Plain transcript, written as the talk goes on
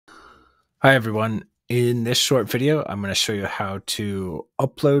Hi everyone. In this short video, I'm going to show you how to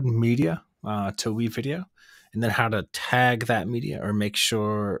upload media to WeVideo, and then how to tag that media or make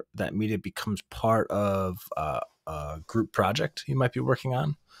sure that media becomes part of a group project you might be working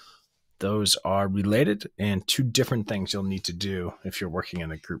on. Those are related and two different things you'll need to do if you're working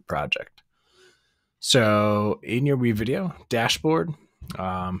in a group project. So in your WeVideo dashboard,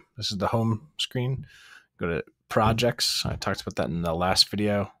 this is the home screen. Go to projects. I talked about that in the last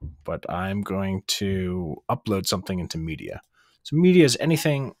video, but I'm going to upload something into media. So media is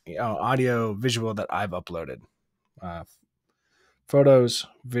anything, audio, visual that I've uploaded. Photos,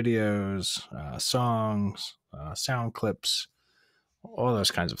 videos, songs, sound clips, all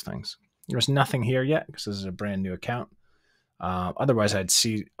those kinds of things. There's nothing here yet because this is a brand new account. Otherwise, I'd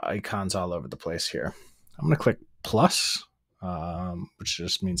see icons all over the place here. I'm going to click plus, which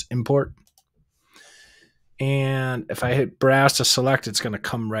just means import. And if I hit browse to select, it's going to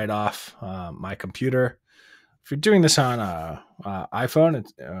come right off my computer. If you're doing this on a iPhone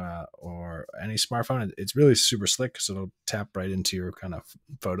or any smartphone, it's really super slick because it'll tap right into your kind of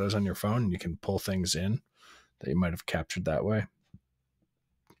photos on your phone, and you can pull things in that you might have captured that way.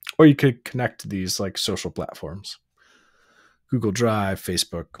 Or you could connect to these like social platforms: Google Drive,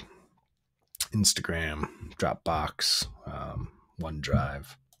 Facebook, Instagram, Dropbox, OneDrive.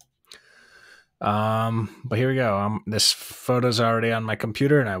 But here we go. This photo's already on my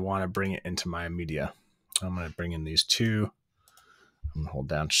computer and I want to bring it into my media. I'm going to bring in these two. I'm going to hold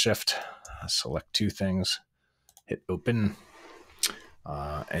down shift, select two things, hit open.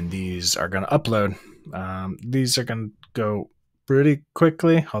 And these are going to upload. These are going to go pretty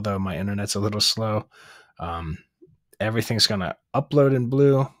quickly, although my internet's a little slow. Everything's going to upload in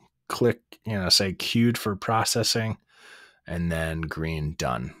blue. Click, say queued for processing, and then green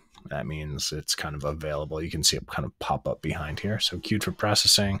done. That means it's kind of available. You can see it kind of pop up behind here. So queued for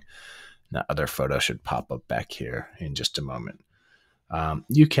processing. That other photo should pop up back here in just a moment.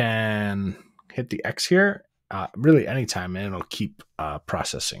 You can hit the X here really anytime, and it'll keep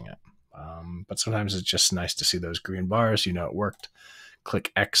processing it. But sometimes it's just nice to see those green bars. It worked.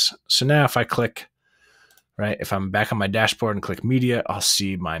 Click X. So now if I click, right, if I'm back on my dashboard and click media, I'll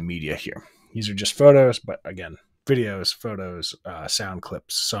see my media here. These are just photos, but again, videos, photos, sound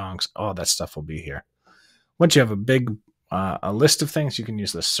clips, songs, all that stuff will be here. Once you have a big a list of things, you can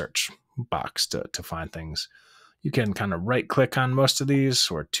use the search box to find things. You can kind of right click on most of these,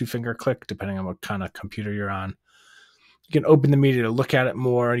 or two-finger click, depending on what kind of computer you're on. You can open the media to look at it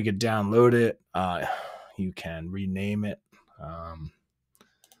more. You can download it. You can rename it.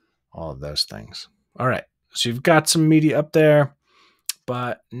 All of those things. All right. So you've got some media up there,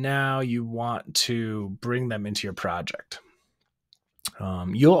 but now you want to bring them into your project.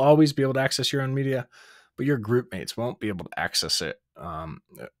 You'll always be able to access your own media, but your group mates won't be able to access it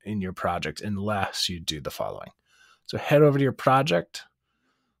in your project unless you do the following. So head over to your project,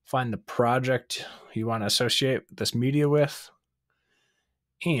 find the project you want to associate this media with,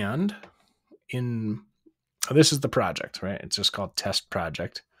 and this is the project, right? It's just called test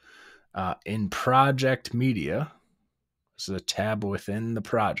project. In project media, this is a tab within the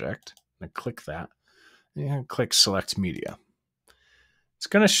project. I'm going to click that. And you can click select media. It's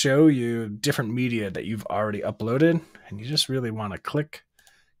going to show you different media that you've already uploaded, and you just really want to click,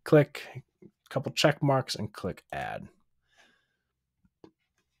 a couple check marks, and click add.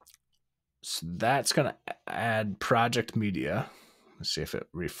 So that's going to add project media. Let's see if it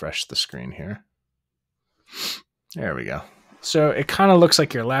refreshed the screen here. There we go. So it kind of looks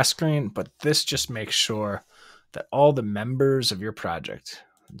like your last screen, but this just makes sure that all the members of your project,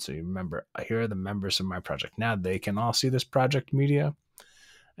 and so you remember, here are the members of my project. Now they can all see this project media.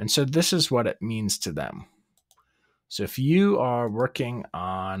 And so this is what it means to them. So if you are working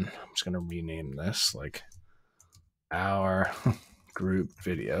on, I'm just going to rename this like our group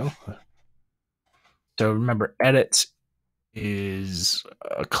video. So remember, edits is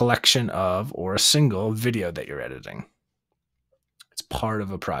a collection of, or a single video that you're editing. It's part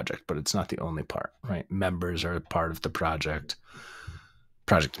of a project, but it's not the only part, right? Members are part of the project.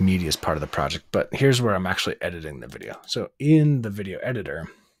 Project media is part of the project, but here's where I'm actually editing the video. So in the video editor,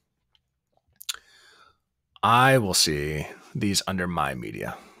 I will see these under my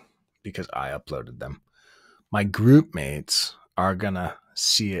media because I uploaded them. My group mates are going to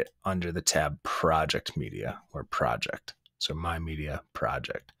see it under the tab project media or project. So my media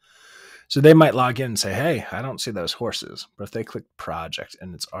project. So they might log in and say, hey, I don't see those horses. But if they click project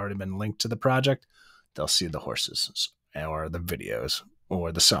and it's already been linked to the project, they'll see the horses or the videos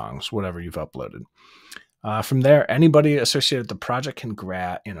or the songs, whatever you've uploaded. From there, anybody associated with the project can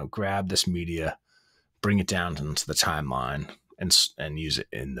grab this media, bring it down into the timeline, and use it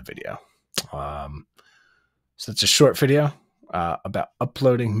in the video. So that's a short video about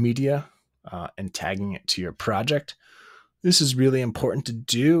uploading media and tagging it to your project. This is really important to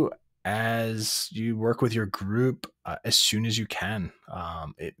do as you work with your group as soon as you can.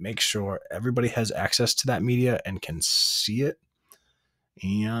 It makes sure everybody has access to that media and can see it.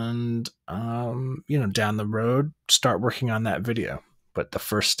 And, down the road, start working on that video. But the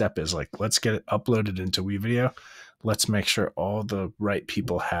first step is like, let's get it uploaded into WeVideo. Let's make sure all the right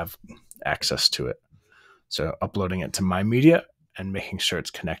people have access to it. So uploading it to my media and making sure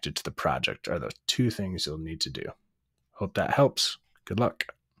it's connected to the project are the two things you'll need to do. Hope that helps. Good luck.